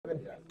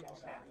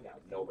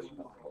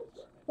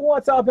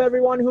What's up,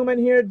 everyone? Human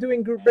here,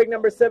 doing group break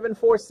number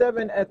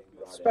 747 at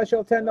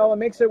special $10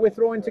 mixer we're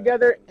throwing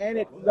together, and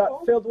it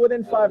got filled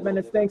within 5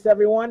 minutes. Thanks,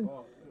 everyone.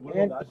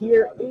 And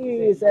here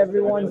is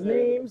everyone's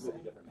names.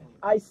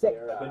 Isaac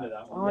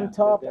on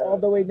top, all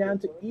the way down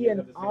to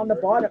Ian on the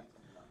bottom.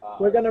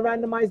 We're going to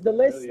randomize the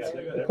list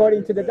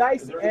according to the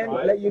dice and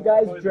let you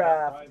guys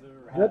draft.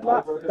 Good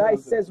luck.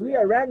 Dice says we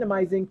are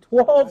randomizing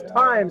 12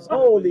 times.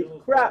 Holy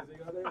crap.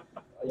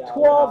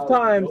 12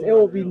 times. It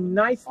will be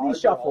nicely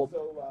shuffled.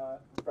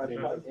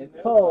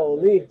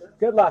 Holy.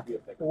 Good luck.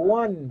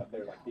 1,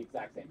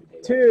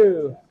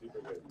 2,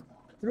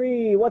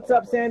 3. What's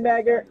up,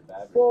 Sandbagger?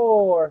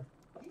 4,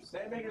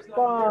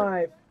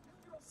 5,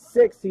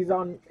 6.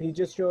 He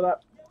just showed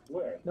up.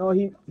 No,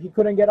 he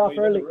couldn't get off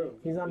early.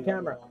 He's on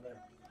camera.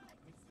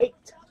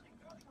 8,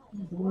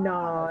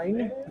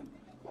 9,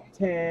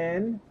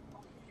 10,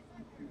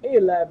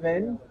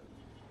 11.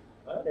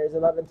 There's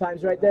 11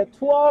 times right there.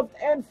 12th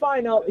and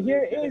final.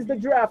 Here is the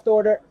draft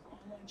order.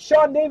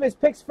 Sean Davis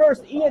picks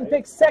first. Ian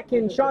picks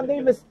second. Sean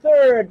Davis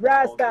third.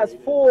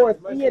 Rastas fourth.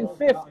 Ian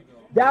fifth.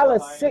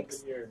 Dallas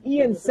sixth.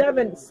 Ian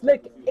seventh.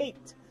 Slick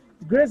 8th.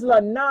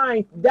 Grizzla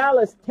 9th.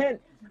 Dallas 10th.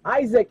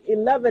 Isaac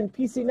 11.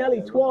 PC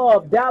Nelly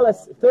 12.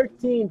 Dallas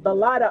 13.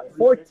 Balada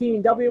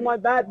 14.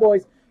 WMI Bad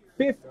Boys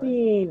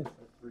 15.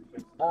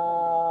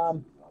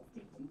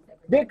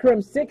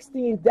 Bikram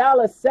 16,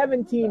 Dallas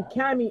 17,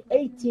 Cami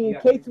 18,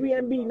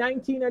 K3MB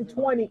 19 and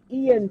 20,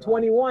 Ian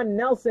 21,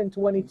 Nelson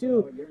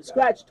 22,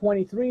 Scratch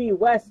 23,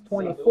 West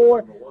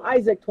 24,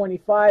 Isaac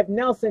 25,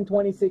 Nelson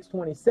 26,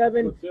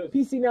 27,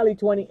 PC Nelly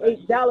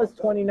 28, Dallas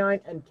 29,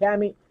 and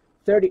Cami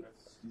 30.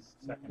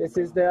 This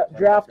is the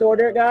draft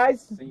order,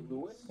 guys,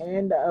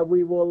 and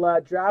we will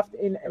draft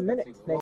in a minute.